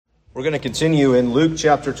We're going to continue in Luke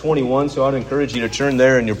chapter 21, so I'd encourage you to turn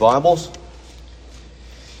there in your Bibles.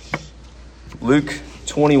 Luke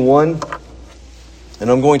 21, and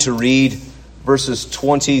I'm going to read verses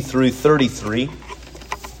 20 through 33.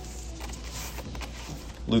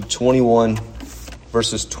 Luke 21,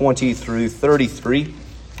 verses 20 through 33.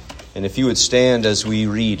 And if you would stand as we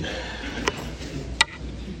read.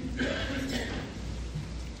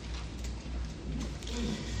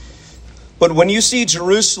 But when you see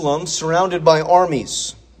Jerusalem surrounded by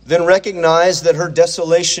armies, then recognize that her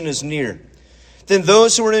desolation is near. Then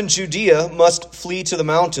those who are in Judea must flee to the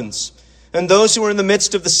mountains, and those who are in the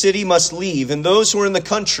midst of the city must leave, and those who are in the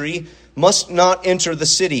country must not enter the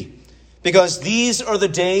city, because these are the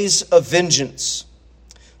days of vengeance,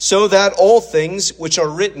 so that all things which are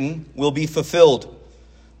written will be fulfilled.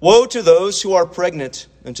 Woe to those who are pregnant,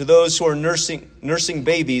 and to those who are nursing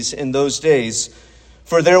babies in those days,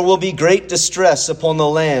 for there will be great distress upon the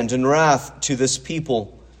land and wrath to this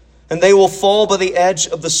people. And they will fall by the edge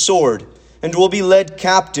of the sword, and will be led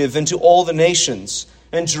captive into all the nations.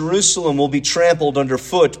 And Jerusalem will be trampled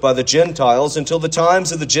underfoot by the Gentiles until the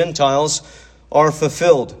times of the Gentiles are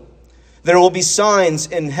fulfilled. There will be signs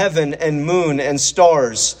in heaven and moon and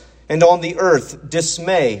stars, and on the earth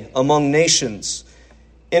dismay among nations.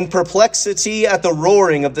 In perplexity at the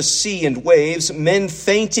roaring of the sea and waves, men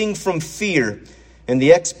fainting from fear, and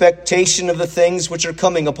the expectation of the things which are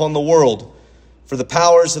coming upon the world. For the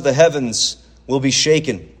powers of the heavens will be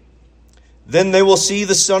shaken. Then they will see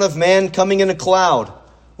the Son of Man coming in a cloud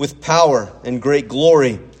with power and great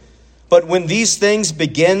glory. But when these things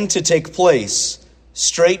begin to take place,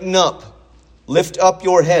 straighten up, lift up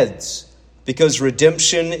your heads, because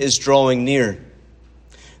redemption is drawing near.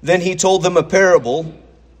 Then he told them a parable.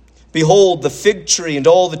 Behold, the fig tree and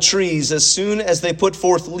all the trees, as soon as they put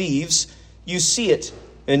forth leaves, you see it,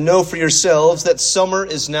 and know for yourselves that summer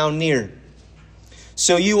is now near.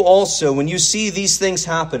 So you also, when you see these things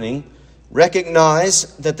happening,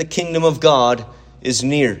 recognize that the kingdom of God is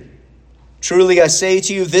near. Truly I say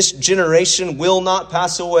to you, this generation will not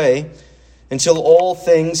pass away until all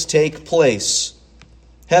things take place.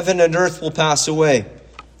 Heaven and earth will pass away,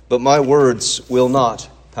 but my words will not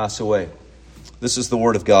pass away. This is the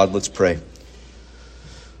word of God. Let's pray.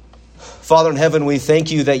 Father in heaven, we thank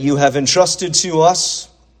you that you have entrusted to us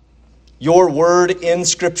your word in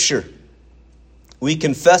Scripture. We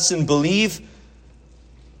confess and believe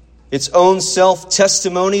its own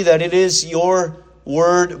self-testimony that it is your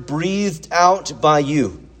word breathed out by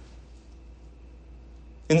you,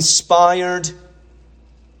 inspired,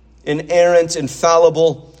 inerrant,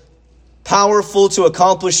 infallible, powerful to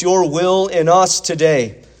accomplish your will in us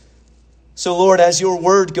today. So Lord, as your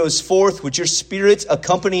word goes forth, would your Spirit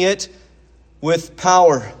accompany it with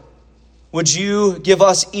power? Would you give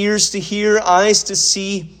us ears to hear, eyes to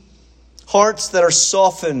see, hearts that are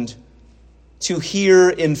softened to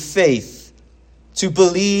hear in faith, to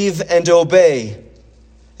believe and obey?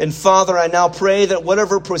 And Father, I now pray that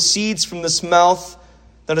whatever proceeds from this mouth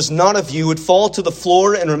that is not of you would fall to the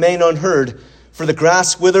floor and remain unheard. For the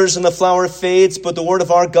grass withers and the flower fades, but the word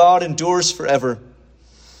of our God endures forever.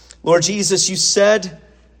 Lord Jesus, you said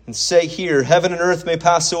and say here, heaven and earth may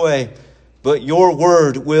pass away, but your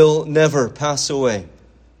word will never pass away.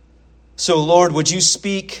 So, Lord, would you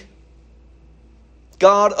speak?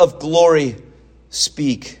 God of glory,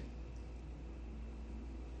 speak.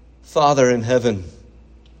 Father in heaven,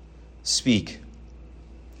 speak.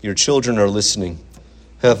 Your children are listening.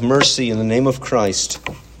 Have mercy in the name of Christ.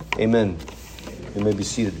 Amen. You may be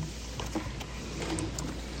seated.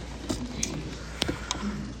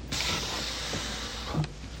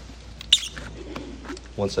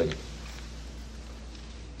 One second.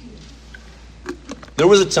 There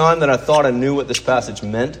was a time that I thought I knew what this passage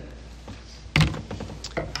meant.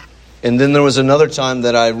 And then there was another time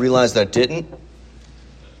that I realized I didn't.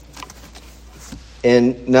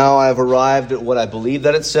 And now I've arrived at what I believe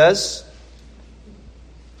that it says.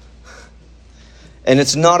 And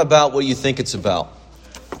it's not about what you think it's about.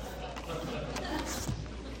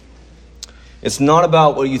 It's not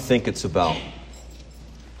about what you think it's about.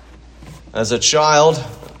 As a child,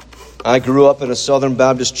 I grew up in a Southern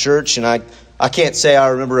Baptist church, and I can't say I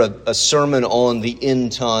remember a sermon on the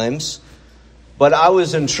end times, but I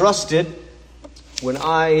was entrusted when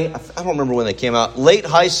I don't remember when they came out, late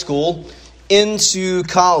high school into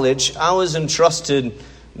college, I was entrusted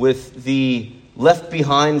with the Left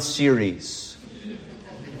Behind series.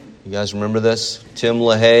 You guys remember this? Tim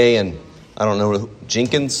LaHaye and I don't know,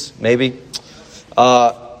 Jenkins, maybe.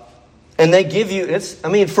 And they give you,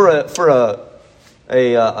 for a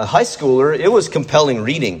high schooler, it was compelling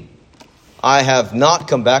reading. I have not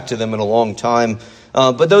come back to them in a long time.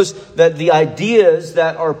 But the ideas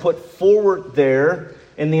that are put forward there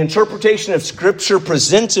and the interpretation of Scripture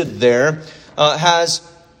presented there has,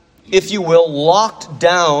 if you will, locked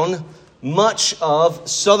down much of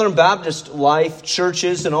Southern Baptist life,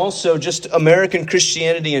 churches, and also just American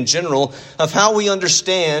Christianity in general, of how we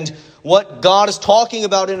understand what God is talking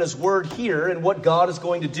about in His Word here and what God is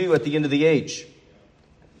going to do at the end of the age.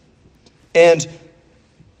 And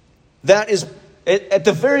that is, at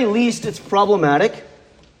the very least, it's problematic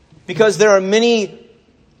because there are many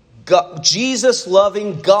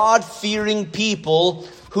Jesus-loving, God-fearing people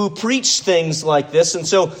who preach things like this. And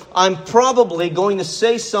so I'm probably going to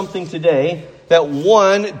say something today that,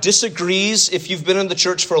 one, disagrees, if you've been in the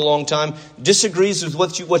church for a long time, disagrees with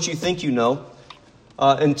what you think you know.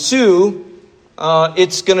 And two,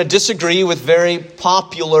 it's going to disagree with very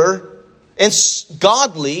popular and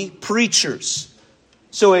godly preachers.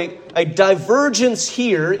 So a divergence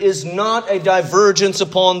here is not a divergence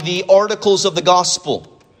upon the articles of the gospel.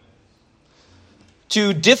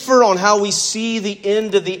 To differ on how we see the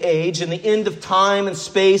end of the age and the end of time and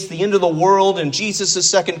space, the end of the world and Jesus'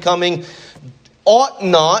 second coming, ought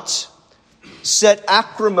not set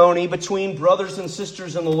acrimony between brothers and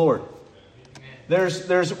sisters in the Lord.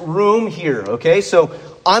 There's room here, okay? So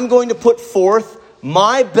I'm going to put forth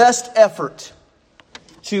my best effort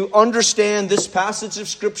to understand this passage of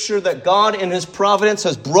Scripture that God in His providence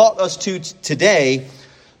has brought us to today.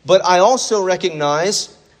 But I also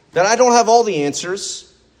recognize that I don't have all the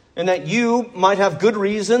answers, and that you might have good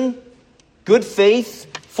reason, good faith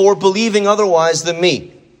for believing otherwise than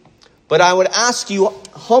me. But I would ask you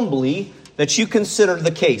humbly that you consider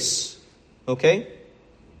the case. Okay?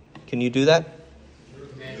 Can you do that?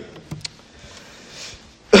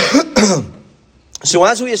 So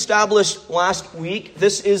as we established last week,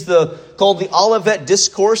 this is called the Olivet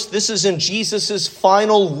Discourse. This is in Jesus'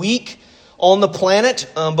 final week on the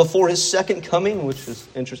planet before His second coming, which is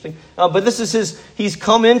interesting. But this is He's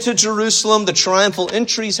come into Jerusalem, the triumphal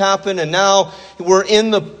entries happen, and now we're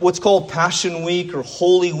in what's called Passion Week or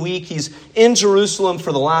Holy Week. He's in Jerusalem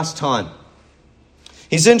for the last time.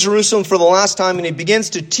 He's in Jerusalem for the last time, and He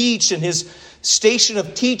begins to teach, and His station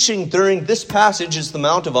of teaching during this passage is the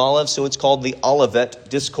Mount of Olives, so it's called the Olivet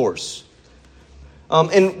Discourse.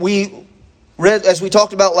 And we read, as we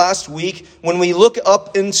talked about last week, when we look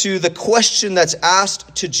up into the question that's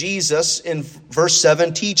asked to Jesus in verse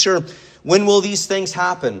 7, Teacher, when will these things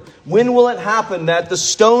happen? When will it happen that the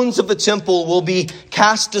stones of the temple will be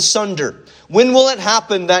cast asunder? When will it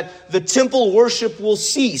happen that the temple worship will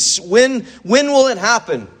cease? When will it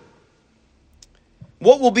happen?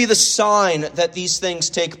 What will be the sign that these things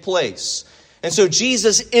take place? And so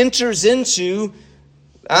Jesus enters into,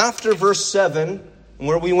 after verse 7,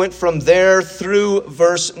 where we went from there through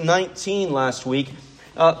verse 19 last week,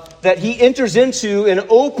 that He enters into an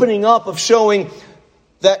opening up of showing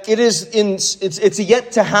that it's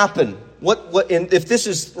yet to happen. If this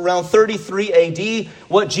is around 33 AD,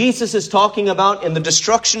 what Jesus is talking about in the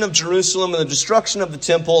destruction of Jerusalem and the destruction of the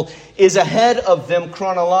temple is ahead of them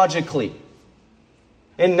chronologically.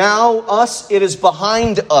 And now it is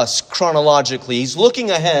behind us chronologically. He's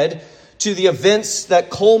looking ahead to the events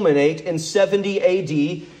that culminate in 70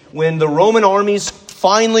 AD when the Roman armies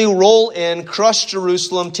finally roll in, crush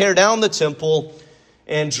Jerusalem, tear down the temple,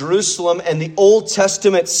 and Jerusalem and the Old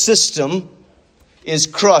Testament system is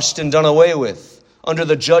crushed and done away with under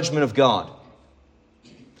the judgment of God.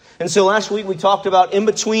 And so last week we talked about in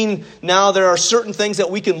between now there are certain things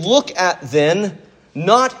that we can look at then,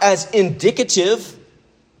 not as indicative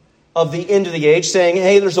of the end of the age, saying,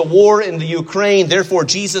 hey, there's a war in the Ukraine, therefore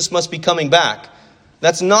Jesus must be coming back.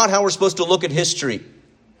 That's not how we're supposed to look at history.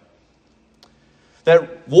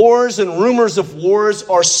 That wars and rumors of wars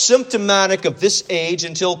are symptomatic of this age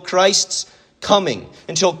until Christ's coming,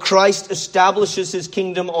 until Christ establishes His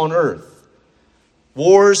kingdom on earth.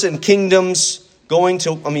 Wars and kingdoms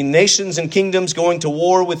nations and kingdoms going to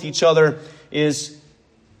war with each other is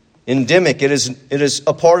endemic. It is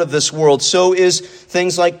a part of this world. So is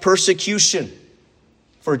things like persecution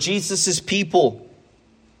for Jesus' people.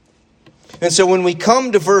 And so when we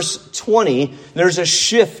come to verse 20, there's a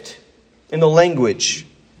shift in the language.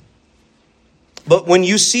 But when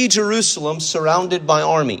you see Jerusalem surrounded by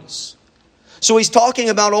armies. So He's talking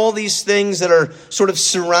about all these things that are sort of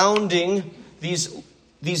surrounding these,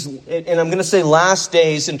 and I'm going to say last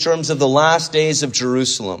days in terms of the last days of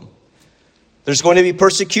Jerusalem. There's going to be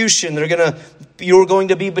persecution. You're going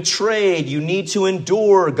to be betrayed. You need to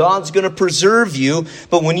endure. God's going to preserve you.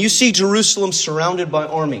 But when you see Jerusalem surrounded by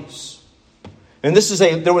armies, and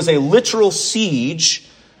there was a literal siege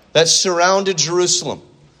that surrounded Jerusalem.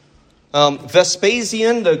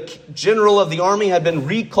 Vespasian, the general of the army, had been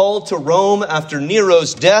recalled to Rome after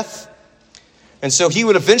Nero's death. And so he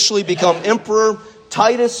would eventually become emperor.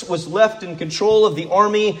 Titus was left in control of the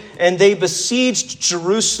army, and they besieged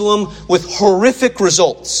Jerusalem with horrific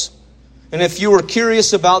results. And if you were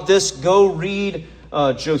curious about this, go read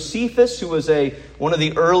Josephus, who was one of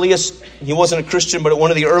the earliest, he wasn't a Christian, but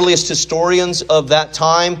one of the earliest historians of that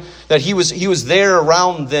time, that he was there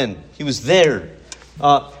around then. He was there.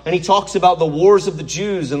 And he talks about the wars of the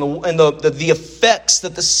Jews and the effects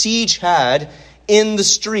that the siege had in the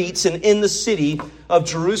streets and in the city of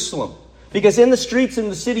Jerusalem. Because in the streets in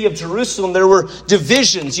the city of Jerusalem, there were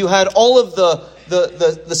divisions. You had all of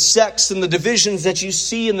the sects and the divisions that you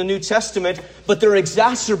see in the New Testament, but they're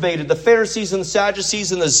exacerbated. The Pharisees and the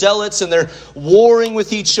Sadducees and the Zealots, and they're warring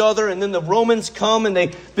with each other. And then the Romans come and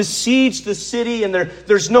they besiege the city, and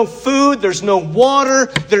there's no food, there's no water.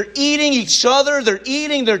 They're eating each other, they're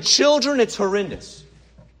eating their children. It's horrendous.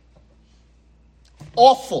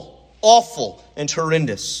 Awful and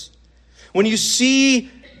horrendous. When you see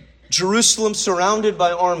Jerusalem surrounded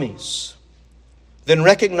by armies, then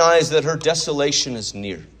recognize that her desolation is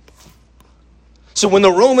near. So when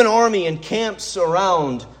the Roman army encamps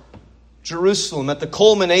around Jerusalem at the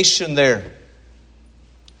culmination there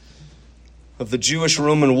of the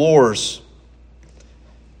Jewish-Roman wars,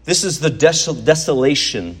 this is the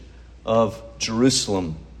desolation of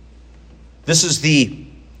Jerusalem. This is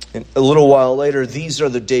a little while later, these are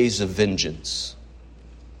the days of vengeance.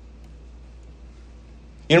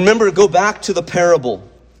 You remember, go back to the parable.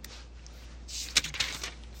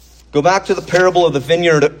 Go back to the parable of the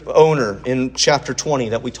vineyard owner in chapter 20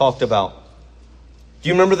 that we talked about. Do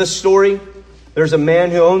you remember this story? There's a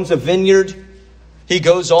man who owns a vineyard. He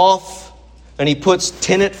goes off and he puts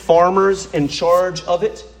tenant farmers in charge of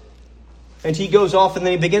it. And he goes off and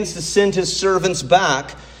then he begins to send his servants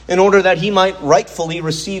back in order that he might rightfully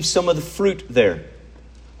receive some of the fruit there.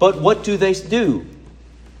 But what do?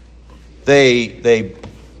 They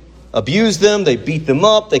abuse them, they beat them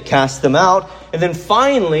up, they cast them out. And then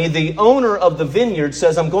finally, the owner of the vineyard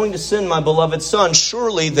says, I'm going to send my beloved son.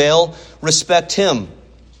 Surely they'll respect him.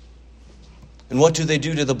 And what do they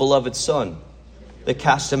do to the beloved son? They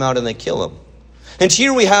cast him out and they kill him. And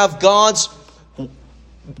here we have God's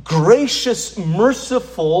gracious,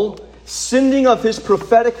 merciful sending of his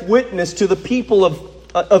prophetic witness to the people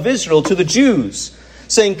of Israel, to the Jews,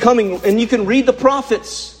 saying, coming, and you can read the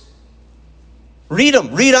prophets. Read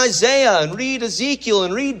them. Read Isaiah and read Ezekiel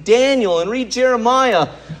and read Daniel and read Jeremiah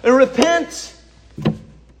and repent.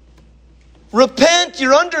 Repent.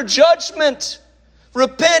 You're under judgment.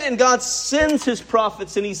 Repent. And God sends his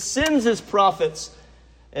prophets, and he sends his prophets.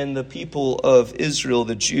 And the people of Israel,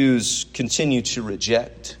 the Jews, continue to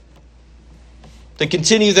reject. They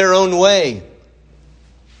continue their own way.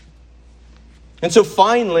 And so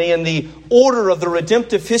finally, in the order of the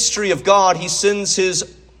redemptive history of God, he sends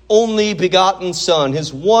his only begotten Son,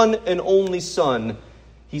 his one and only Son,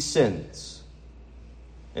 he sends.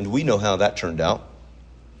 And we know how that turned out.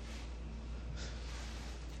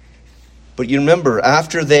 But you remember, in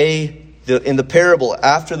the parable,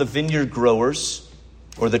 after the vineyard growers,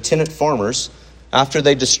 or the tenant farmers, after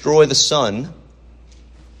they destroy the Son,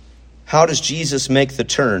 how does Jesus make the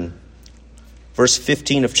turn? Verse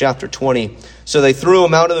 15 of chapter 20. So they threw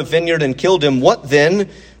him out of the vineyard and killed him. What then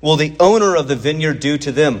will the owner of the vineyard do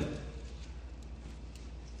to them?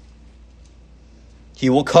 He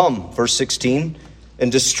will come, verse 16,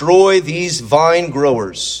 and destroy these vine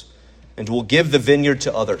growers, and will give the vineyard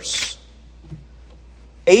to others.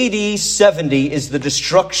 AD 70 is the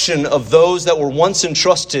destruction of those that were once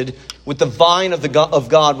entrusted with the vine of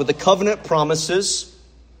God, with the covenant promises,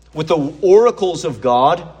 with the oracles of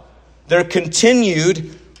God. Their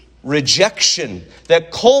continued rejection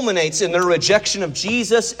that culminates in their rejection of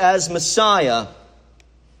Jesus as Messiah.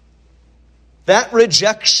 That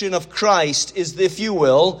rejection of Christ is, if you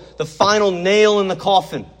will, the final nail in the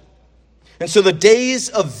coffin. And so the days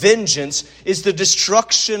of vengeance is the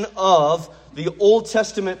destruction of the Old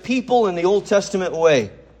Testament people in the Old Testament way.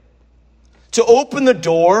 To open the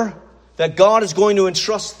door that God is going to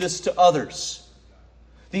entrust this to others.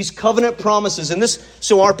 These covenant promises. And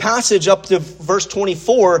so our passage up to verse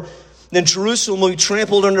 24, then Jerusalem will be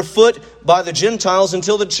trampled underfoot by the Gentiles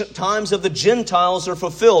until the times of the Gentiles are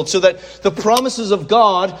fulfilled. So that the promises of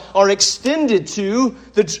God are extended to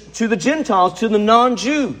the Gentiles, to the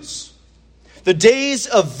non-Jews. The days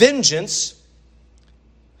of vengeance.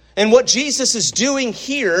 And what Jesus is doing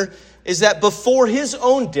here is that before his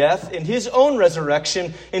own death and his own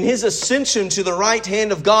resurrection and his ascension to the right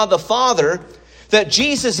hand of God the Father, that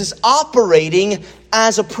Jesus is operating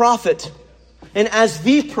as a prophet. and as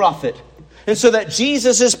the prophet. And so that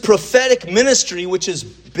Jesus' prophetic ministry, which has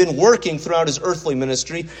been working throughout his earthly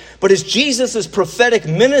ministry, but as Jesus' prophetic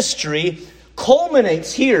ministry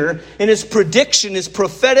culminates here in his prediction, his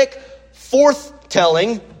prophetic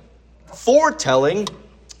foretelling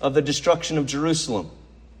of the destruction of Jerusalem.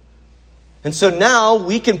 And so now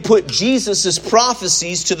we can put Jesus'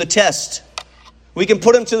 prophecies to the test. We can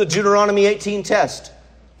put them to the Deuteronomy 18 test.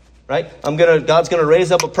 Right? God's going to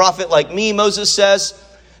raise up a prophet like me, Moses says.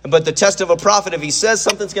 But the test of a prophet, if he says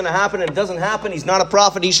something's going to happen and it doesn't happen, he's not a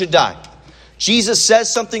prophet, he should die. Jesus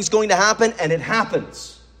says something's going to happen and it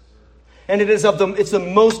happens. And it's the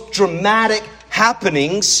most dramatic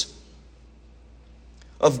happenings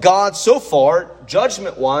of God so far,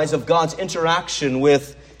 judgment-wise, of God's interaction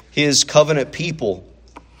with his covenant people.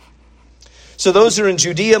 So those who are in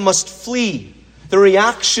Judea must flee. The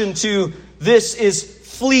reaction to this is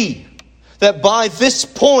flee. That by this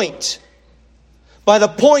point, by the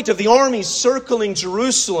point of the army circling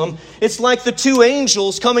Jerusalem, it's like the two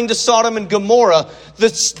angels coming to Sodom and Gomorrah.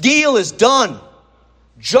 The deal is done.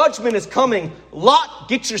 Judgment is coming. Lot,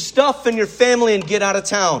 get your stuff and your family and get out of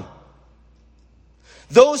town.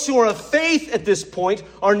 Those who are of faith at this point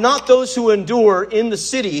are not those who endure in the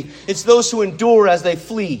city. It's those who endure as they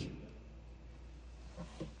flee.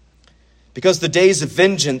 Because the days of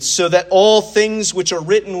vengeance, so that all things which are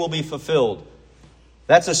written will be fulfilled.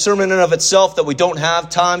 That's a sermon in of itself that we don't have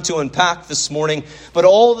time to unpack this morning. But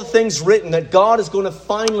all the things written that God is going to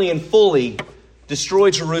finally and fully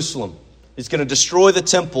destroy Jerusalem. He's going to destroy the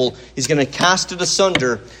temple. He's going to cast it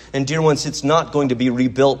asunder. And dear ones, it's not going to be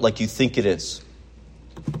rebuilt like you think it is.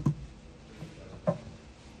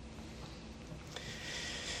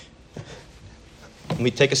 Let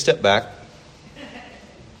me take a step back.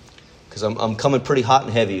 Because I'm coming pretty hot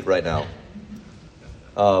and heavy right now.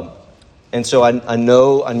 And so I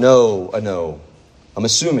know. I'm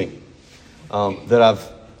assuming that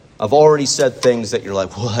I've already said things that you're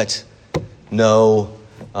like, what? No.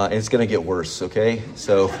 And it's going to get worse, okay?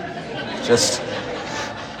 So just,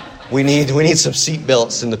 we need some seat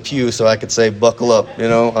belts in the pew so I could say, buckle up, you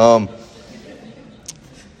know?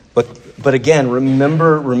 But again,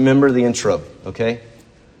 remember the intro, okay?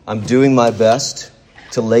 I'm doing my best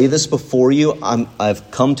to lay this before you.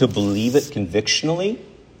 I've come to believe it convictionally,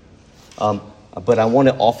 but I want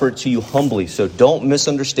to offer it to you humbly. So don't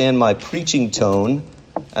misunderstand my preaching tone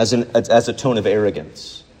as a tone of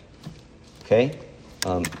arrogance. Okay?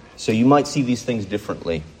 So you might see these things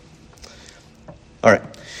differently. All right.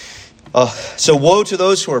 So woe to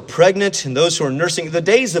those who are pregnant and those who are nursing. The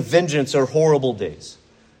days of vengeance are horrible days.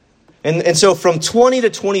 And so from 20 to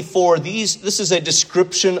 24, this is a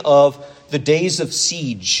description of the days of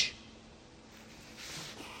siege.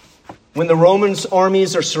 When the Roman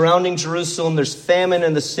armies are surrounding Jerusalem, there's famine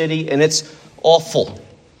in the city, and it's awful.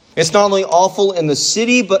 It's not only awful in the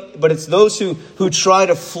city, but it's those who try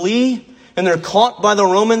to flee, and they're caught by the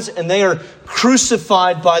Romans, and they are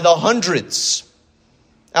crucified by the hundreds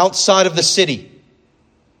outside of the city.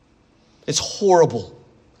 It's horrible.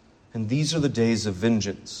 And these are the days of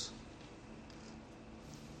vengeance.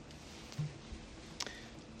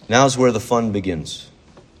 Now's where the fun begins.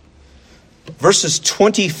 Verses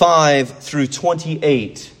 25 through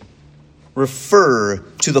 28 refer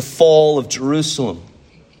to the fall of Jerusalem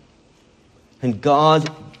and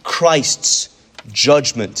Christ's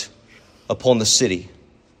judgment upon the city.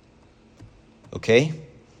 Okay?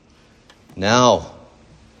 Now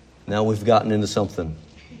we've gotten into something.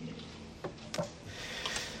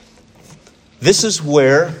 This is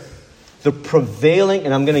where the prevailing,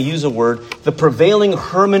 and I'm going to use a word, the prevailing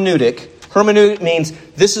hermeneutic. Hermeneutic means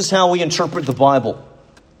this is how we interpret the Bible.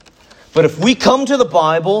 But if we come to the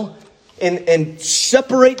Bible and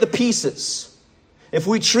separate the pieces, if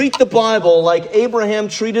we treat the Bible like Abraham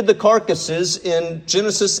treated the carcasses in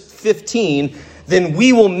Genesis 15, then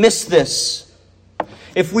we will miss this.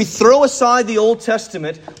 If we throw aside the Old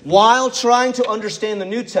Testament while trying to understand the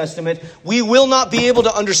New Testament, we will not be able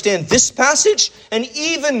to understand this passage, and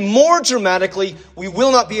even more dramatically, we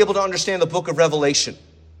will not be able to understand the book of Revelation.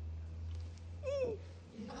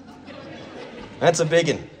 That's a big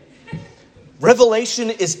one. Revelation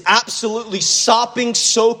is absolutely sopping,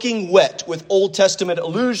 soaking wet with Old Testament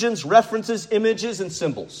allusions, references, images, and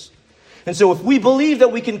symbols. And so if we believe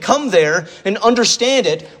that we can come there and understand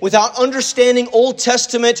it without understanding Old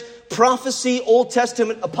Testament prophecy, Old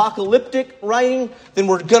Testament apocalyptic writing, then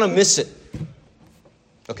we're going to miss it.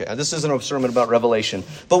 Okay, this isn't a sermon about Revelation,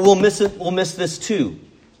 but we'll miss it. We'll miss this too.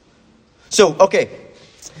 So, okay,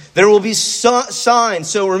 there will be signs.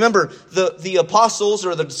 So remember, the apostles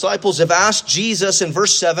or the disciples have asked Jesus in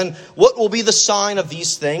verse 7, what will be the sign of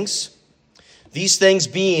these things? These things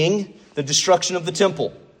being the destruction of the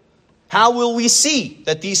temple. How will we see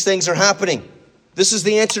that these things are happening? This is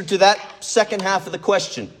the answer to that second half of the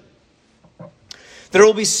question. There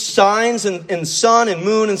will be signs in sun and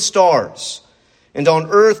moon and stars, and on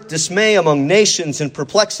earth dismay among nations and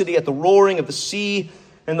perplexity at the roaring of the sea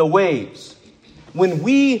and the waves. When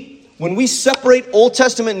we separate Old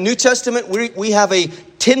Testament and New Testament, we have a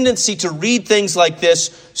tendency to read things like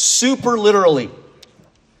this super literally.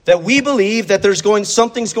 That we believe that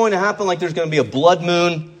something's going to happen, like there's going to be a blood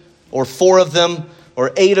moon, or 4 of them,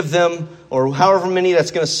 or 8 of them, or however many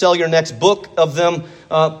that's going to sell your next book of them.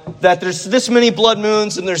 That there's this many blood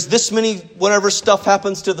moons, and there's this many whatever stuff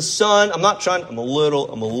happens to the sun. I'm a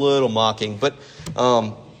little mocking, but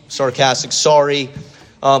sarcastic. Sorry.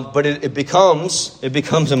 But it becomes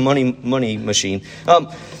a money machine.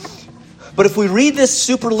 But if we read this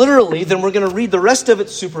super literally, then we're going to read the rest of it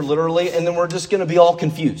super literally, and then we're just going to be all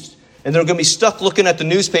confused. And they're going to be stuck looking at the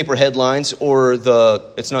newspaper headlines, or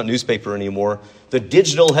it's not newspaper anymore, the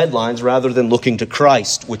digital headlines, rather than looking to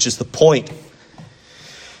Christ, which is the point.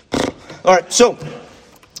 All right, so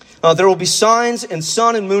there will be signs in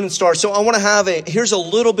sun and moon and stars. So I want to here's a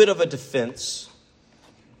little bit of a defense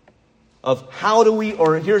of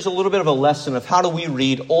here's a little bit of a lesson of how do we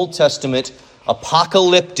read Old Testament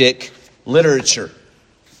apocalyptic literature,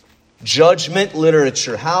 judgment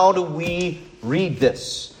literature. How do we read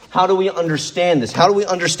this? How do we understand this? How do we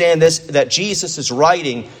understand this, that Jesus is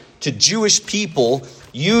writing to Jewish people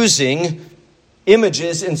using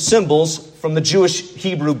images and symbols from the Jewish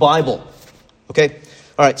Hebrew Bible? Okay?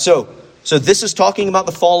 All right, so this is talking about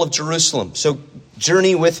the fall of Jerusalem. So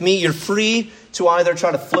journey with me. You're free to either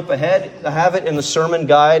try to flip ahead, have it in the sermon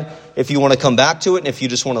guide if you want to come back to it, and if you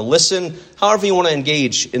just want to listen, however you want to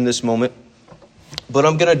engage in this moment. But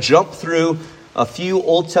I'm going to jump through a few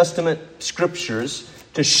Old Testament scriptures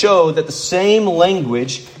to show that the same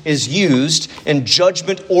language is used in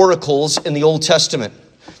judgment oracles in the Old Testament.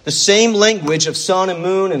 The same language of sun and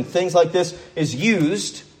moon and things like this is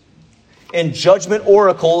used in judgment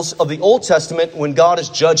oracles of the Old Testament when God is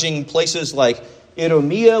judging places like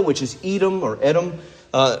Idumea, which is Edom or Edom,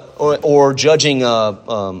 or judging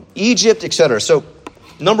Egypt, etc. So,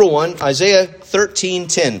 number 1, Isaiah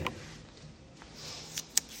 13:10.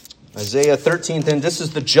 Isaiah 13:10. This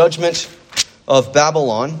is the judgment of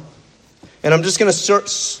Babylon, and I'm just going to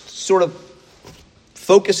sort of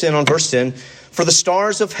focus in on verse 10. For the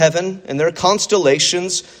stars of heaven and their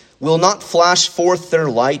constellations will not flash forth their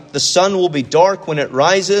light. The sun will be dark when it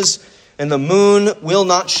rises, and the moon will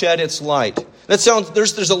not shed its light.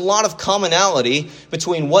 There's a lot of commonality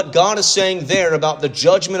between what God is saying there about the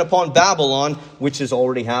judgment upon Babylon, which has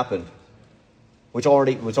already happened.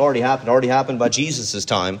 Already happened by Jesus'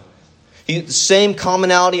 time. The same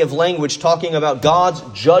commonality of language talking about God's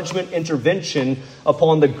judgment intervention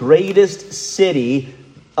upon the greatest city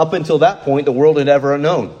up until that point the world had ever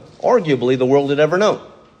known. Arguably the world had ever known.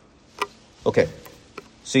 Okay,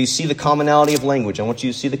 so you see the commonality of language. I want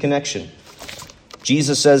you to see the connection.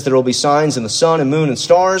 Jesus says there will be signs in the sun and moon and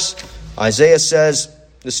stars. Isaiah says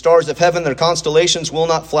the stars of heaven, their constellations, will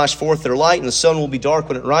not flash forth their light, and the sun will be dark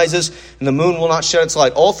when it rises, and the moon will not shed its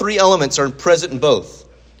light. All 3 elements are present in both.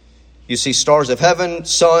 You see stars of heaven,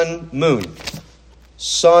 sun, moon.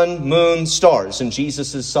 Sun, moon, stars in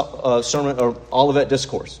Jesus' sermon or Olivet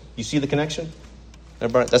Discourse. You see the connection?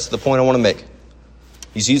 Everybody, that's the point I want to make.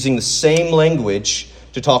 He's using the same language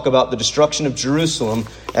to talk about the destruction of Jerusalem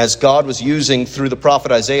as God was using through the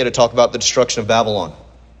prophet Isaiah to talk about the destruction of Babylon.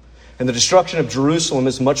 And the destruction of Jerusalem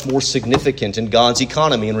is much more significant in God's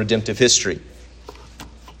economy and redemptive history.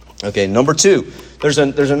 Okay, number 2. There's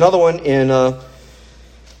another one in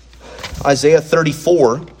Isaiah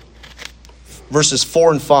 34, verses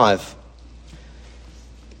 4 and 5.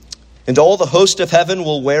 And all the host of heaven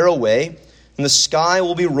will wear away, and the sky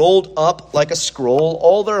will be rolled up like a scroll.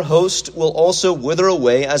 All their host will also wither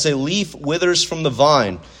away as a leaf withers from the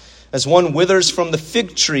vine, as one withers from the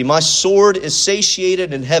fig tree. My sword is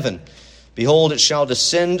satiated in heaven. Behold, it shall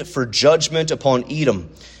descend for judgment upon Edom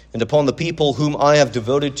and upon the people whom I have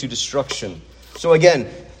devoted to destruction. So again,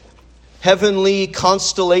 heavenly,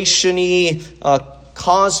 constellation-y,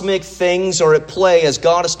 cosmic things are at play as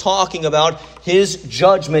God is talking about his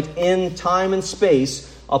judgment in time and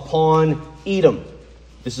space upon Edom.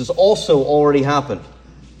 This has also already happened.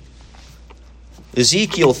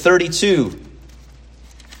 Ezekiel 32,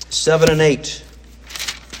 7 and 8.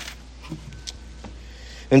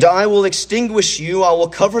 And I will extinguish you. I will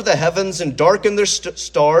cover the heavens and darken their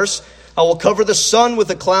stars. I will cover the sun with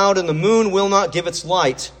a cloud, and the moon will not give its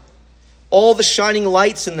light. All the shining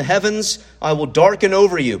lights in the heavens I will darken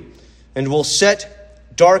over you, and will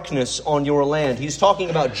set darkness on your land. He's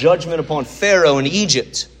talking about judgment upon Pharaoh in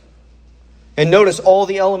Egypt. And notice all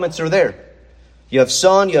the elements are there. You have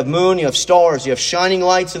sun, you have moon, you have stars, you have shining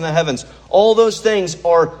lights in the heavens. All those things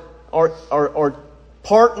are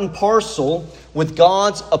part and parcel with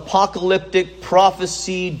God's apocalyptic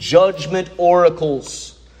prophecy, judgment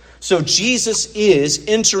oracles. So Jesus is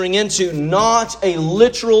entering into not a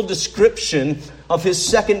literal description of his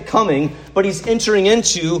second coming, but he's entering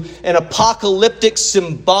into an apocalyptic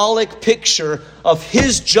symbolic picture of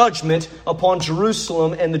his judgment upon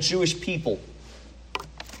Jerusalem and the Jewish people.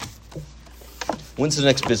 When's the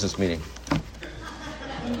next business meeting?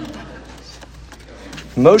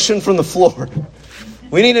 Motion from the floor.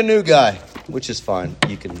 We need a new guy, which is fine.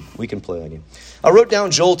 We can play that game. I wrote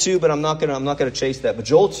down Joel 2, but I'm not gonna chase that. But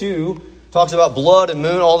Joel 2 talks about blood and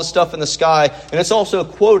moon, all the stuff in the sky, and it's also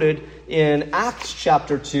quoted in Acts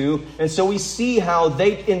chapter 2. And so we see how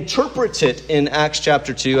they interpret it in Acts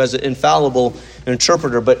chapter 2 as an infallible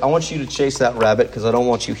interpreter. But I want you to chase that rabbit because I don't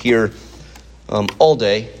want you here all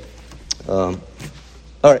day. All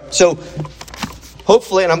right, so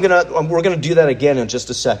hopefully, and we're gonna do that again in just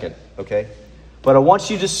a second, okay? But I want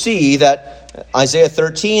you to see that Isaiah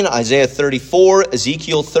 13, Isaiah 34,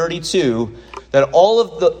 Ezekiel 32, that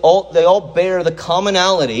they all bear the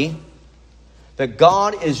commonality that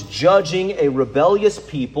God is judging a rebellious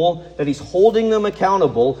people, that he's holding them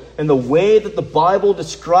accountable, and the way that the Bible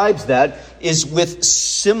describes that is with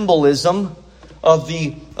symbolism of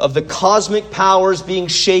the cosmic powers being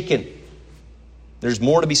shaken. There's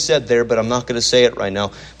more to be said there, but I'm not going to say it right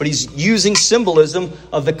now. But he's using symbolism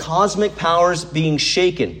of the cosmic powers being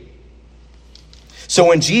shaken. So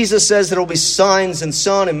when Jesus says there will be signs in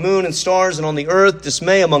sun and moon and stars and on the earth,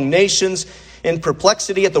 dismay among nations, in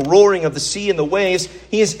perplexity at the roaring of the sea and the waves,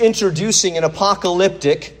 he is introducing an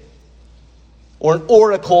apocalyptic, or an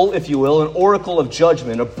oracle, if you will, an oracle of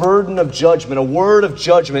judgment, a burden of judgment, a word of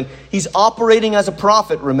judgment. He's operating as a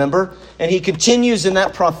prophet, remember? And he continues in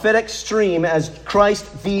that prophetic stream as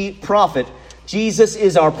Christ the prophet. Jesus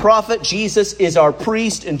is our prophet, Jesus is our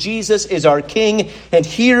priest, and Jesus is our king. And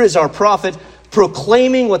here is our prophet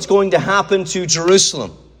proclaiming what's going to happen to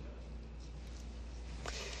Jerusalem.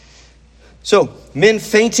 So, men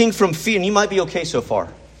fainting from fear, and you might be okay so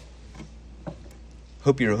far.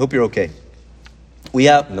 Hope you're okay.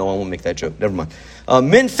 I won't make that joke. Never mind.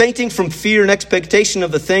 Men fainting from fear and expectation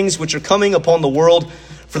of the things which are coming upon the world,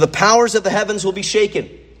 for the powers of the heavens will be shaken.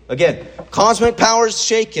 Again, cosmic powers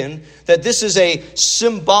shaken, that this is a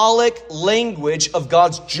symbolic language of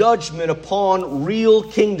God's judgment upon real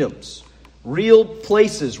kingdoms, real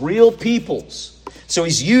places, real peoples. So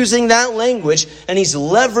he's using that language and he's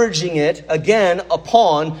leveraging it again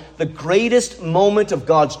upon the greatest moment of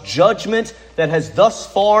God's judgment that has thus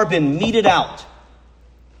far been meted out.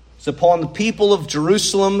 It's upon the people of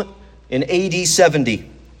Jerusalem in AD 70.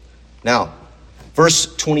 Now,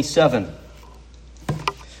 verse 27.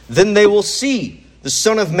 Then they will see the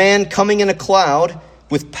Son of Man coming in a cloud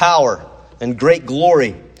with power and great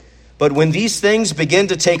glory. But when these things begin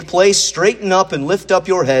to take place, straighten up and lift up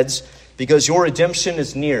your heads, because your redemption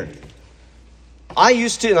is near. I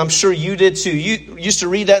used to, and I'm sure you did too, you used to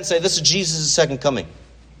read that and say, this is Jesus' second coming.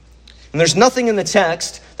 And there's nothing in the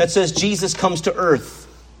text that says Jesus comes to earth.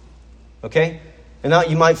 Okay? And now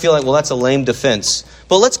you might feel like, well, that's a lame defense.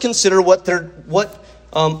 But let's consider what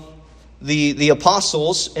the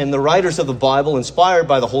apostles and the writers of the Bible, inspired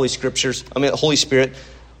by the Holy Spirit,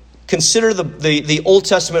 consider the Old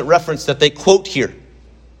Testament reference that they quote here.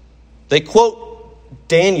 They quote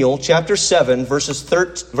Daniel chapter 7, verse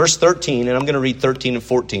 13, and I'm going to read 13 and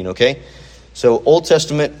 14, okay? So Old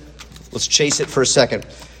Testament, let's chase it for a second.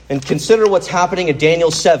 And consider what's happening in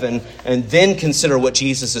Daniel 7, and then consider what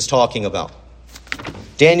Jesus is talking about.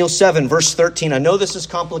 Daniel 7, verse 13. I know this is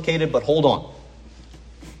complicated, but hold on.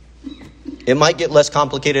 It might get less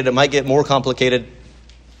complicated. It might get more complicated.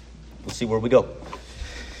 We'll see where we go.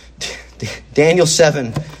 Daniel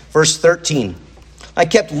 7, verse 13. I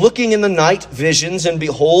kept looking in the night visions, and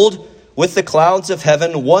behold, with the clouds of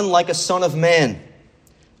heaven, one like a son of man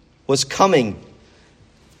was coming.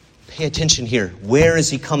 Pay attention here. Where is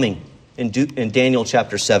he coming? In Daniel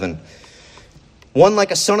chapter 7. One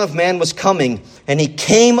like a son of man was coming, and he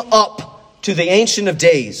came up to the Ancient of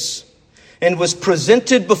Days and was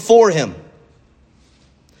presented before him.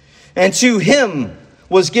 And to him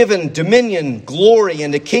was given dominion, glory,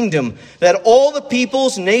 and a kingdom, that all the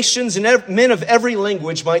peoples, nations, and men of every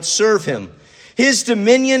language might serve him. His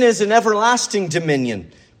dominion is an everlasting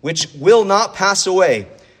dominion, which will not pass away,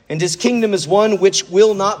 and his kingdom is one which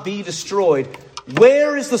will not be destroyed.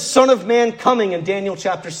 Where is the Son of Man coming in Daniel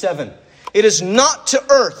chapter 7? It is not to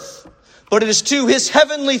earth, but it is to his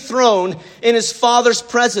heavenly throne in his Father's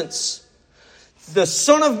presence. The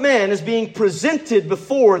Son of Man is being presented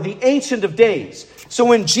before the Ancient of Days. So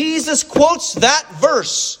when Jesus quotes that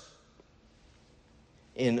verse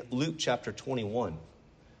in Luke chapter 21,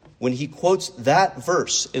 when he quotes that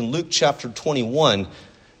verse in Luke chapter 21,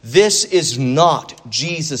 this is not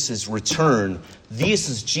Jesus' return. This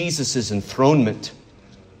is Jesus' enthronement.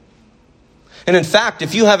 And in fact,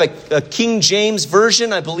 if you have a King James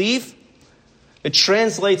version, I believe, it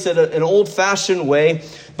translates it an old-fashioned way,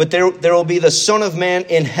 but there will be the Son of Man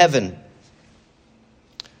in heaven.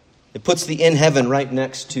 It puts the in heaven right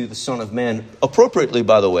next to the Son of Man, appropriately,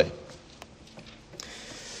 by the way.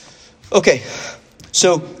 Okay,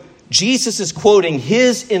 so Jesus is quoting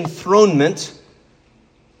his enthronement.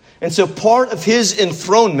 And so part of his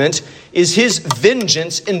enthronement is his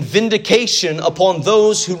vengeance and vindication upon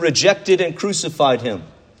those who rejected and crucified him.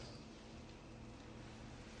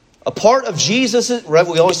 A part of Jesus, right,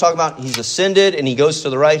 we always talk about he's ascended and he goes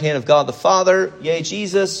to the right hand of God the Father. Yay,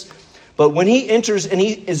 Jesus. But when he enters and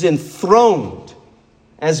he is enthroned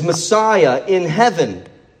as Messiah in heaven,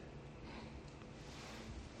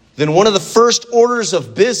 then one of the first orders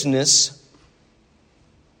of business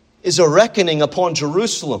is a reckoning upon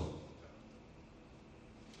Jerusalem.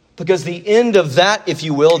 Because the end of that, if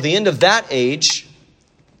you will, the end of that age,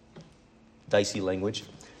 dicey language,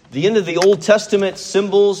 the end of the Old Testament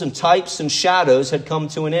symbols and types and shadows had come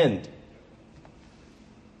to an end.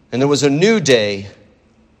 And there was a new day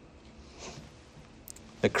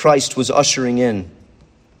that Christ was ushering in.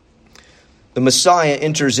 The Messiah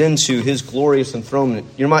enters into his glorious enthronement.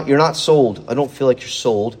 You're not sold. I don't feel like you're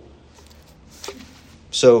sold.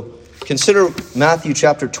 So consider Matthew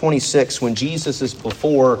chapter 26 when Jesus is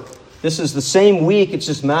before. This is the same week. It's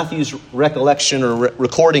just Matthew's recollection or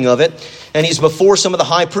recording of it. And he's before some of the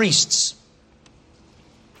high priests.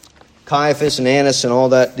 Caiaphas and Annas and all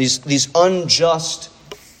that. These unjust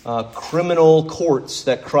criminal courts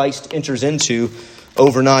that Christ enters into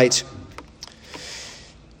overnight.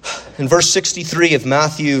 In verse 63 of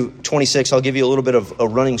Matthew 26, I'll give you a little bit of a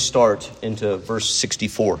running start into verse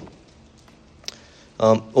 64.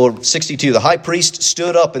 Or 62. The high priest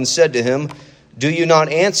stood up and said to him, "Do you not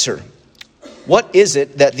answer? What is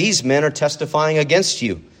it that these men are testifying against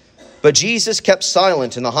you?" But Jesus kept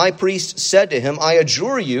silent, and the high priest said to him, "I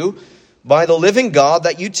adjure you by the living God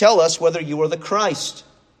that you tell us whether you are the Christ,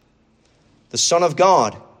 the Son of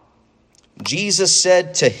God." Jesus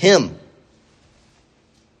said to him,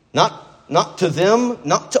 not to them,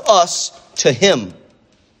 not to us, to him.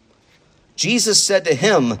 Jesus said to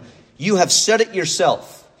him, "You have said it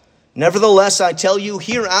yourself. Nevertheless, I tell you,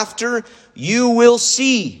 hereafter you will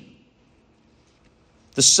see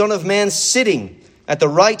the Son of Man sitting at the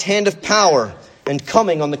right hand of power and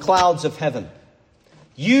coming on the clouds of heaven."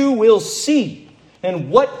 You will see. And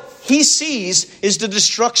what he sees is the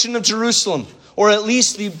destruction of Jerusalem, or at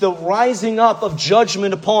least the rising up of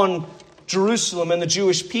judgment upon Jerusalem and the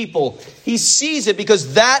Jewish people. He sees it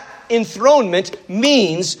because that enthronement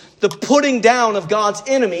means the putting down of God's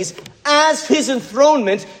enemies, as his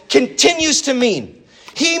enthronement continues to mean.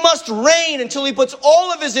 He must reign until he puts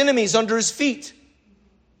all of his enemies under his feet.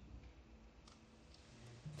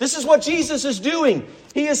 This is what Jesus is doing.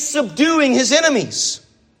 He is subduing his enemies.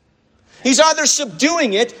 He's either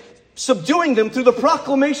subduing them through the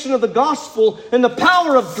proclamation of the gospel and the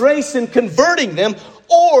power of grace in converting them,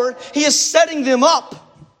 or he is setting them up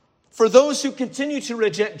for those who continue to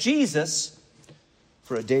reject Jesus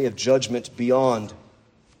for a day of judgment beyond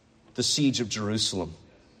the siege of Jerusalem.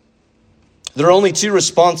 There are only two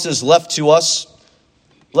responses left to us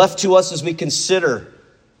as we consider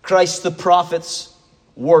Christ the prophet's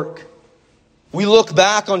work. We look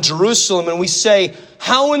back on Jerusalem and we say,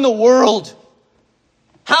 how in the world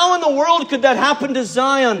could that happen to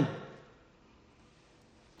Zion?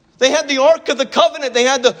 They had the Ark of the Covenant. They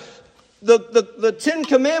had the Ten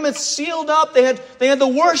Commandments sealed up. They had the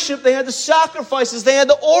worship. They had the sacrifices. They had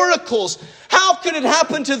the oracles. How could it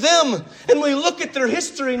happen to them? And we look at their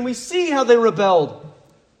history and we see how they rebelled.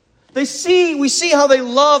 We see how they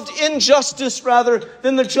loved injustice rather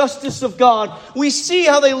than the justice of God. We see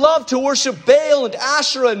how they loved to worship Baal and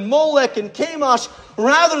Asherah and Molech and Chemosh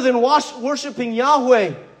rather than worshiping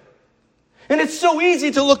Yahweh. And it's so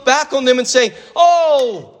easy to look back on them and say,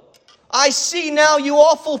 "Oh, I see now, you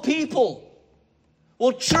awful people."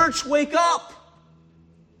 Well, church, wake up.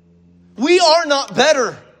 We are not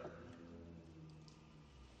better.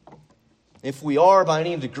 If we are by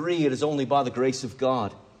any degree, it is only by the grace of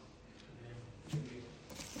God.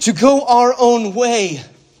 To go our own way,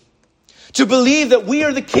 To believe that we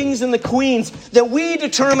are the kings and the queens, that we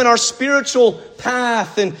determine our spiritual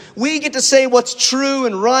path, and we get to say what's true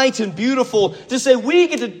and right and beautiful. To say we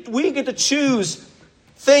get to choose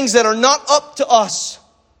things that are not up to us.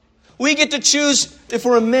 We get to choose if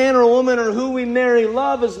we're a man or a woman or who we marry.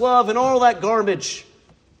 Love is love and all that garbage.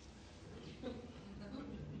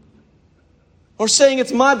 Or saying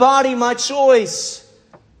it's my body, my choice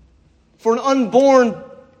for an unborn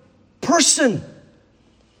person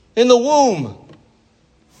in the womb.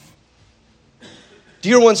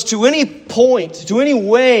 Dear ones, to any point, to any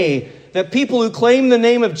way that people who claim the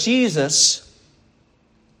name of Jesus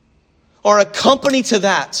are a company to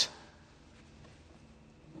that,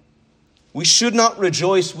 we should not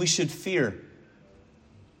rejoice, we should fear.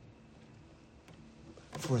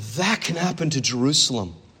 For that can happen to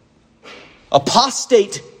Jerusalem.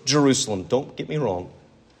 Apostate Jerusalem, don't get me wrong.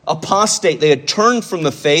 Apostate, they had turned from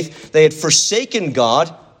the faith, they had forsaken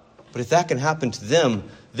God. But if that can happen to them,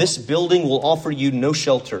 this building will offer you no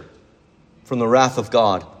shelter from the wrath of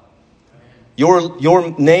God.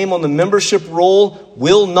 Your name on the membership roll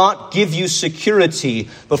will not give you security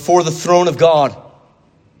before the throne of God.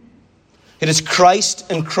 It is Christ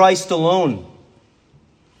and Christ alone.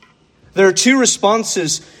 There are two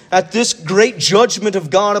responses at this great judgment of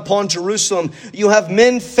God upon Jerusalem. You have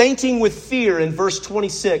men fainting with fear in verse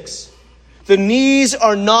 26. The knees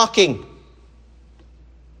are knocking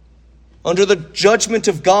under the judgment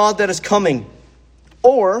of God that is coming.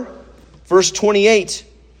 Or, verse 28,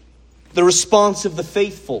 the response of the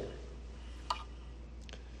faithful.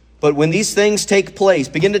 But when these things take place,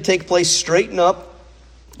 begin to take place, straighten up,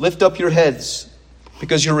 lift up your heads,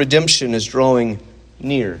 because your redemption is drawing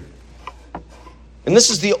near. And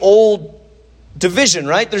this is the old division,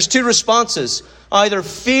 right? There's two responses. Either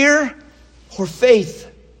fear or faith.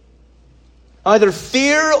 Either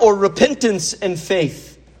fear or repentance and faith.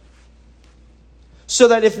 So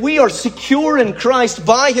that if we are secure in Christ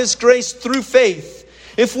by His grace through faith,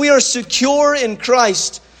 if we are secure in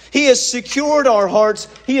Christ, He has secured our hearts.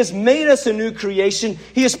 He has made us a new creation.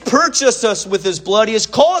 He has purchased us with His blood. He has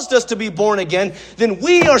caused us to be born again. Then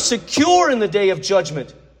we are secure in the day of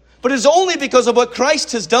judgment. But it is only because of what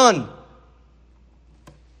Christ has done.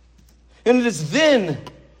 And it is then,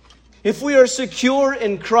 if we are secure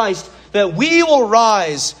in Christ, that we will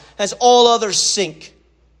rise as all others sink.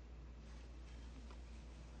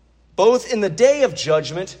 Both in the day of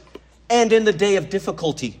judgment and in the day of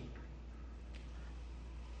difficulty.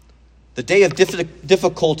 The day of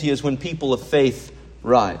difficulty is when people of faith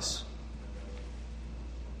rise.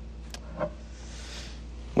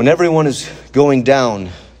 When everyone is going down,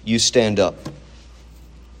 you stand up.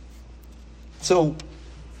 So,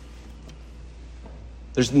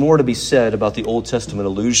 there's more to be said about the Old Testament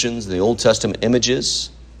allusions, the Old Testament images.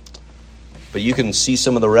 But you can see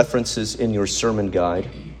some of the references in your sermon guide.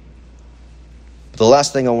 But the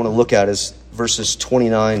last thing I want to look at is verses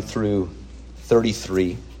 29 through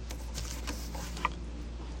 33.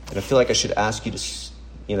 And I feel like I should ask you to,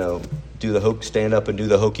 stand up and do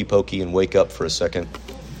the hokey pokey and wake up for a second.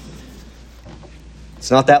 It's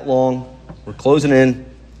not that long. We're closing in.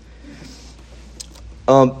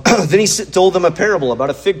 Then he told them a parable about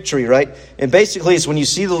a fig tree, right? And basically it's when you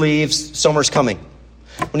see the leaves, summer's coming.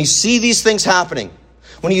 When you see these things happening,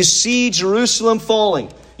 when you see Jerusalem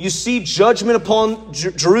falling, you see judgment upon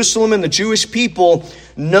Jerusalem and the Jewish people,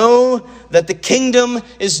 know that the kingdom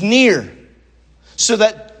is near. So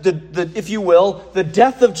that, if you will, the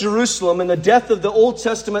death of Jerusalem and the death of the Old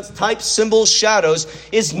Testament's types, symbols, shadows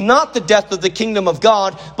is not the death of the kingdom of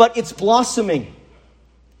God, but it's blossoming.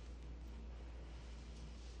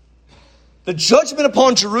 The judgment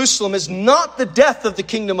upon Jerusalem is not the death of the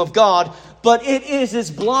kingdom of God, but it's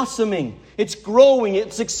blossoming. It's growing.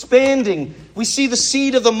 It's expanding. We see the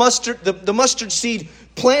seed of the mustard seed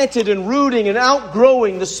planted and rooting and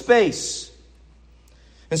outgrowing the space.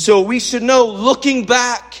 And so we should know, looking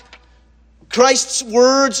back, Christ's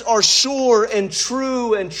words are sure and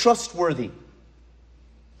true and trustworthy.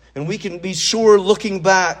 And we can be sure, looking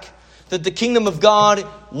back, that the kingdom of God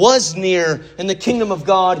was near and the kingdom of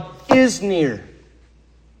God is near.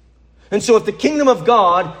 And so if the kingdom of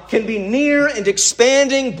God can be near and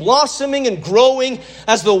expanding, blossoming and growing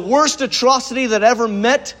as the worst atrocity that ever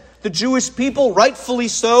met the Jewish people, rightfully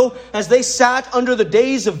so, as they sat under the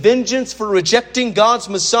days of vengeance for rejecting God's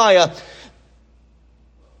Messiah,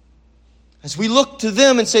 as we look to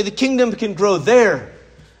them and say the kingdom can grow there,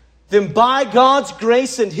 then by God's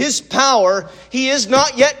grace and His power, He is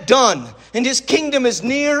not yet done. And His kingdom is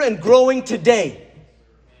near and growing today.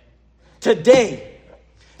 Today.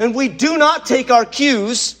 And we do not take our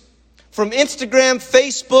cues from Instagram,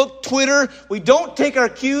 Facebook, Twitter. We don't take our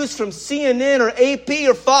cues from CNN or AP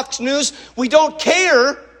or Fox News. We don't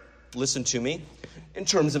care, listen to me, in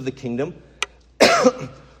terms of the kingdom.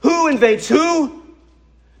 Who invades who?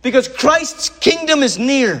 Because Christ's kingdom is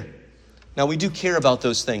near. Now, we do care about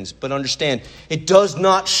those things, but understand, it does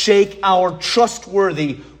not shake our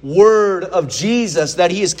trustworthy word of Jesus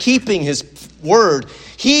that he is keeping his word.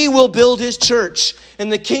 He will build his church,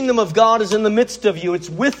 and the kingdom of God is in the midst of you. It's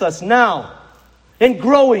with us now and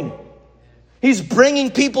growing. He's bringing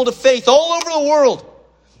people to faith all over the world,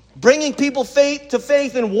 bringing people to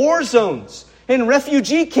faith in war zones, in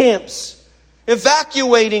refugee camps,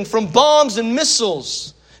 evacuating from bombs and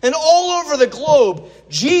missiles. And all over the globe,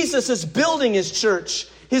 Jesus is building his church.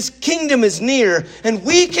 His kingdom is near. And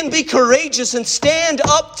we can be courageous and stand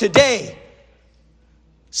up today.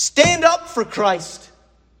 Stand up for Christ.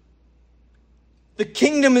 The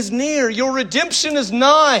kingdom is near. Your redemption is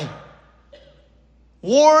nigh.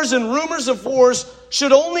 Wars and rumors of wars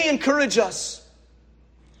should only encourage us,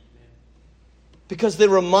 because they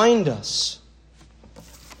remind us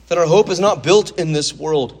that our hope is not built in this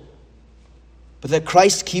world, but that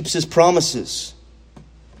Christ keeps his promises.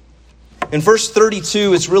 In verse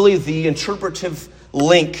 32 is really the interpretive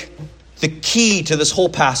link, the key to this whole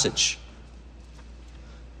passage.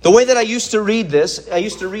 The way that I used to read this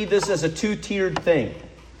as a two-tiered thing.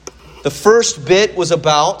 The first bit was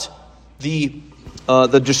about the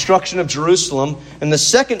destruction of Jerusalem, and the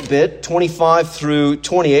second bit, 25 through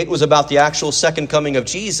 28, was about the actual second coming of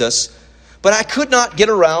Jesus. But I could not get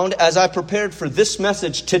around, as I prepared for this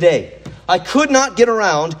message today, I could not get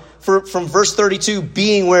around from verse 32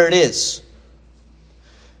 being where it is.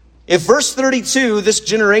 If verse 32, this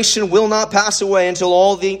generation will not pass away until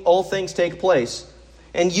all things take place.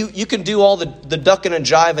 And you can do all the ducking and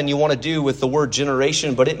jiving you want to do with the word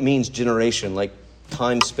generation, but it means generation, like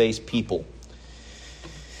time, space, people.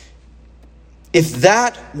 If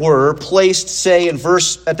that were placed, say,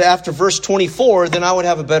 after verse 24, then I would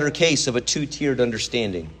have a better case of a two-tiered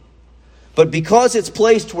understanding. But because it's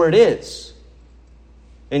placed where it is,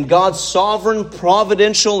 in God's sovereign,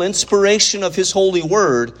 providential inspiration of his holy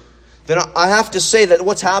word, then I have to say that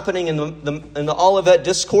what's happening in the Olivet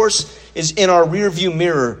Discourse is in our rearview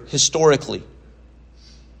mirror historically.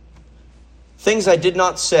 Things I did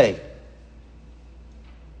not say.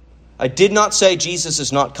 I did not say Jesus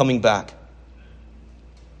is not coming back.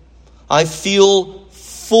 I feel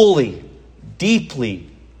fully, deeply,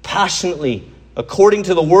 passionately, according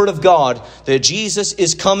to the Word of God, that Jesus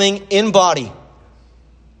is coming in body,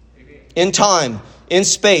 in time, in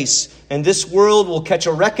space, and this world will catch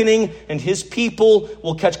a reckoning, and his people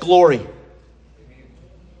will catch glory.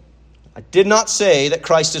 I did not say that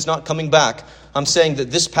Christ is not coming back. I'm saying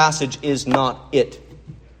that this passage is not it.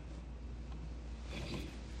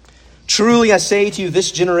 Truly I say to you,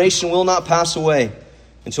 this generation will not pass away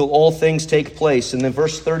until all things take place. And then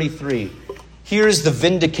verse 33, here's the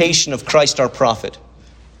vindication of Christ our prophet.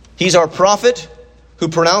 He's our prophet who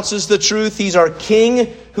pronounces the truth. He's our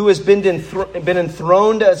king who has been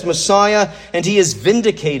enthroned as Messiah, and he is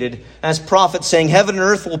vindicated as prophet, saying, heaven and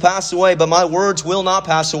earth will pass away, but my words will not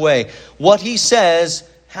pass away. What he says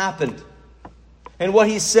happened. And what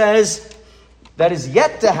he says that is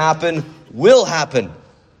yet to happen will happen.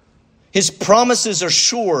 His promises are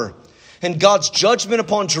sure. And God's judgment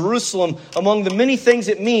upon Jerusalem, among the many things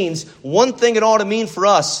it means, one thing it ought to mean for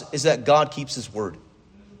us is that God keeps his word.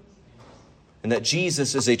 And that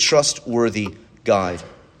Jesus is a trustworthy guide.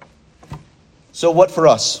 So what for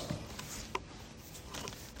us?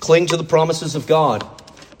 Cling to the promises of God.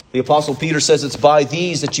 The Apostle Peter says it's by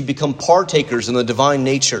these that you become partakers in the divine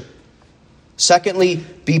nature. Secondly,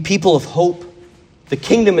 be people of hope. The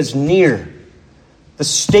kingdom is near. The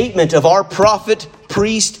statement of our prophet,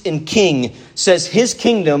 priest, and king says his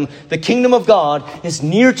kingdom, the kingdom of God, is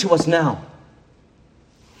near to us now.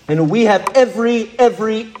 And we have every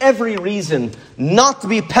reason not to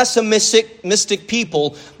be pessimistic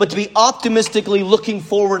people, but to be optimistically looking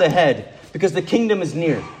forward ahead, because the kingdom is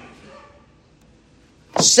near.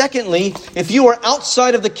 Secondly, if you are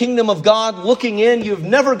outside of the kingdom of God looking in, you've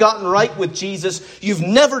never gotten right with Jesus, you've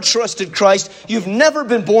never trusted Christ, you've never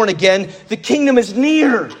been born again, the kingdom is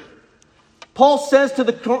near. Paul says to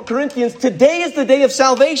the Corinthians, today is the day of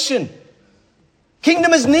salvation.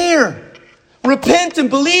 Kingdom is near. Repent and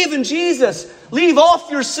believe in Jesus. Leave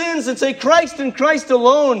off your sins and say Christ and Christ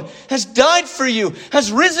alone has died for you,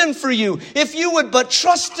 has risen for you. If you would but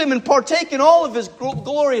trust him and partake in all of his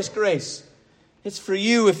glorious grace. It's for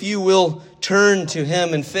you if you will turn to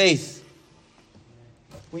him in faith.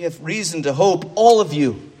 We have reason to hope, all of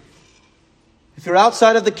you. If you're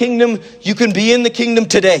outside of the kingdom, you can be in the kingdom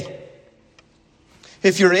today.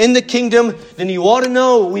 If you're in the kingdom, then you ought to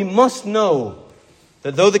know, we must know,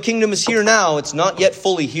 that though the kingdom is here now, it's not yet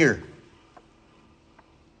fully here.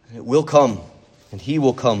 It will come, and He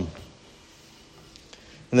will come.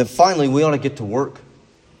 And then finally, we ought to get to work.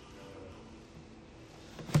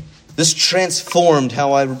 This transformed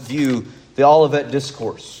how I view the Olivet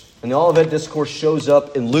Discourse. And the Olivet Discourse shows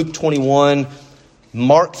up in Luke 21,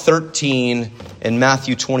 Mark 13, and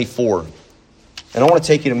Matthew 24. And I want to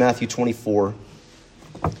take you to Matthew 24.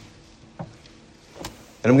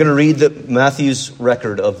 And I'm going to read Matthew's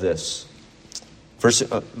record of this.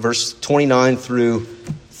 Verse 29 through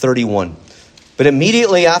 31. But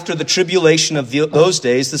immediately after the tribulation of those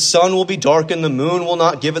days, the sun will be darkened, the moon will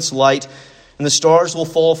not give its light, and the stars will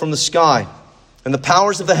fall from the sky. And the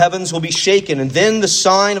powers of the heavens will be shaken. And then the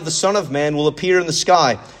sign of the Son of Man will appear in the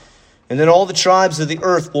sky. And then all the tribes of the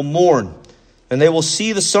earth will mourn. And they will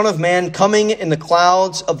see the Son of Man coming in the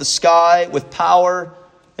clouds of the sky with power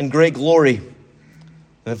and great glory.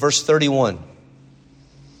 And verse 31.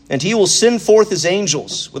 And He will send forth His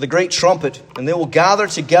angels with a great trumpet, and they will gather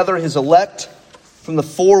together His elect from the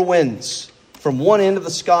four winds, from one end of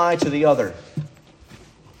the sky to the other.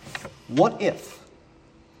 What if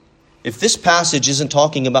this passage isn't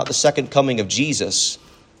talking about the second coming of Jesus,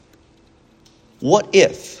 what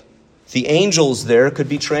if the angels there could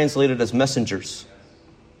be translated as messengers?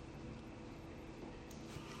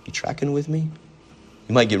 You tracking with me?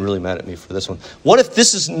 You might get really mad at me for this one. What if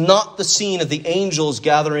this is not the scene of the angels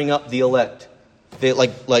gathering up the elect?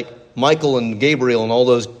 Like Michael and Gabriel and all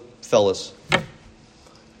those fellas.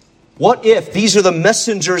 What if these are the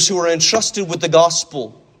messengers who are entrusted with the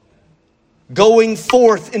gospel, going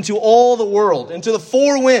forth into all the world, into the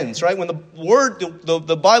four winds, right? When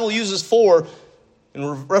the Bible uses four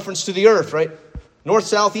in reference to the earth, right? North,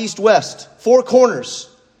 south, east, west, four corners.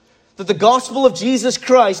 That the gospel of Jesus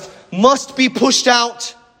Christ must be pushed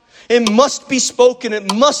out. It must be spoken.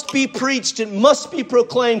 It must be preached. It must be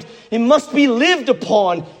proclaimed. It must be lived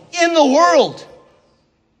upon in the world.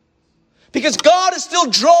 Because God is still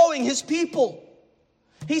drawing His people.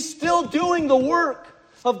 He's still doing the work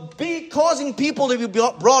of causing people to be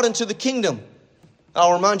brought into the kingdom.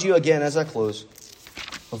 I'll remind you again as I close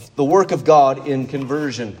of the work of God in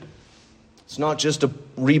conversion. It's not just a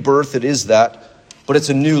rebirth, it is that. But it's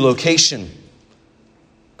a new location.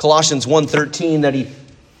 Colossians 1:13, that He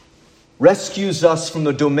rescues us from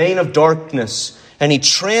the domain of darkness and He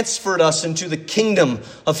transferred us into the kingdom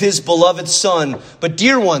of His beloved Son. But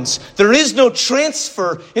dear ones, there is no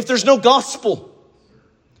transfer if there's no gospel.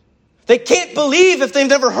 They can't believe if they've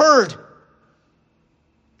never heard.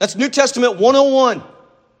 That's New Testament 101.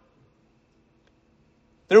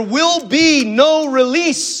 There will be no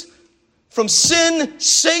release from sin,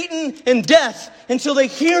 Satan, and death until they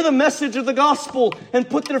hear the message of the gospel and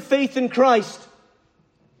put their faith in Christ.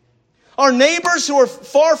 Our neighbors who are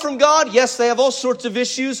far from God, yes, they have all sorts of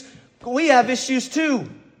issues. But we have issues too.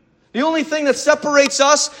 The only thing that separates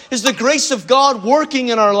us is the grace of God working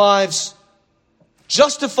in our lives,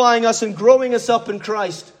 justifying us and growing us up in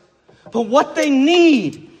Christ. But what they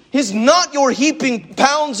need is not your heaping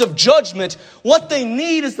pounds of judgment. What they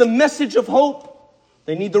need is the message of hope.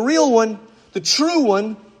 They need the real one, the true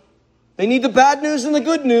one. They need the bad news and the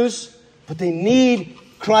good news, but they need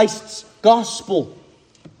Christ's gospel.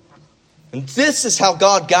 And this is how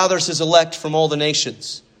God gathers His elect from all the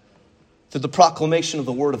nations, through the proclamation of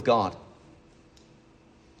the Word of God.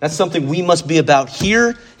 That's something we must be about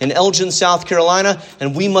here in Elgin, South Carolina,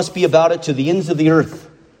 and we must be about it to the ends of the earth.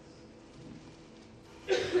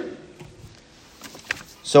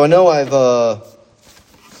 So I know I've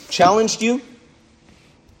challenged you.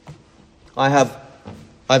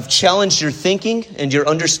 I've challenged your thinking and your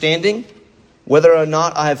understanding. Whether or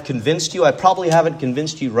not I have convinced you, I probably haven't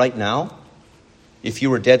convinced you right now, if you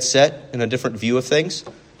were dead set in a different view of things.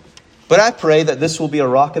 But I pray that this will be a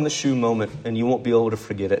rock in the shoe moment and you won't be able to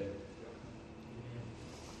forget it.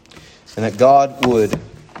 And that God would,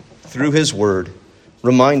 through His Word,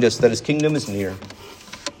 remind us that His kingdom is near.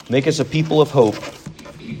 Make us a people of hope,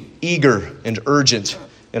 eager and urgent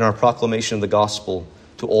in our proclamation of the gospel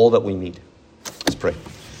to all that we meet. Let's pray.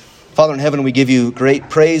 Father in heaven, we give You great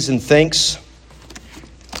praise and thanks.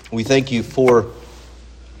 We thank You for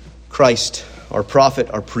Christ, our prophet,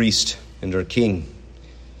 our priest, and our King.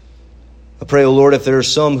 I pray, O Lord, if there are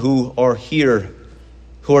some who are here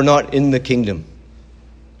who are not in the kingdom,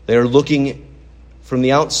 they are looking from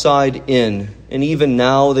the outside in, and even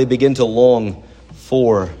now they begin to long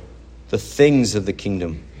for the things of the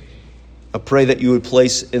kingdom. I pray that You would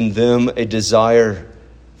place in them a desire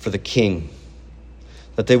for the King,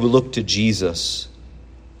 that they would look to Jesus,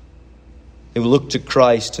 They would look to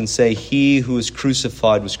Christ and say, he who was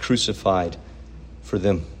crucified for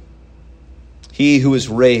them. He who was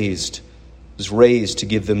raised to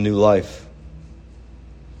give them new life.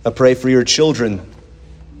 I pray for your children,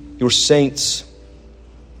 your saints.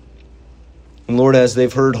 And Lord, as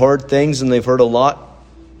they've heard hard things and they've heard a lot,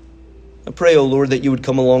 I pray, O Lord, that you would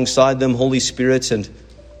come alongside them, Holy Spirit, and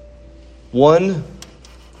one,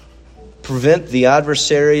 prevent the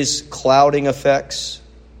adversary's clouding effects,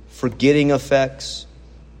 forgetting effects.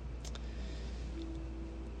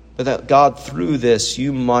 But that, God, through this,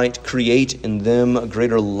 you might create in them a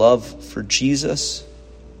greater love for Jesus,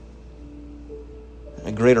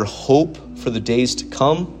 a greater hope for the days to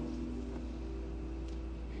come,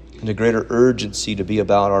 and a greater urgency to be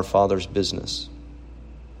about our Father's business.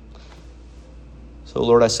 So,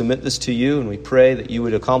 Lord, I submit this to you, and we pray that you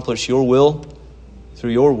would accomplish your will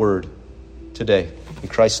through your word today. In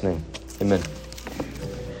Christ's name, amen.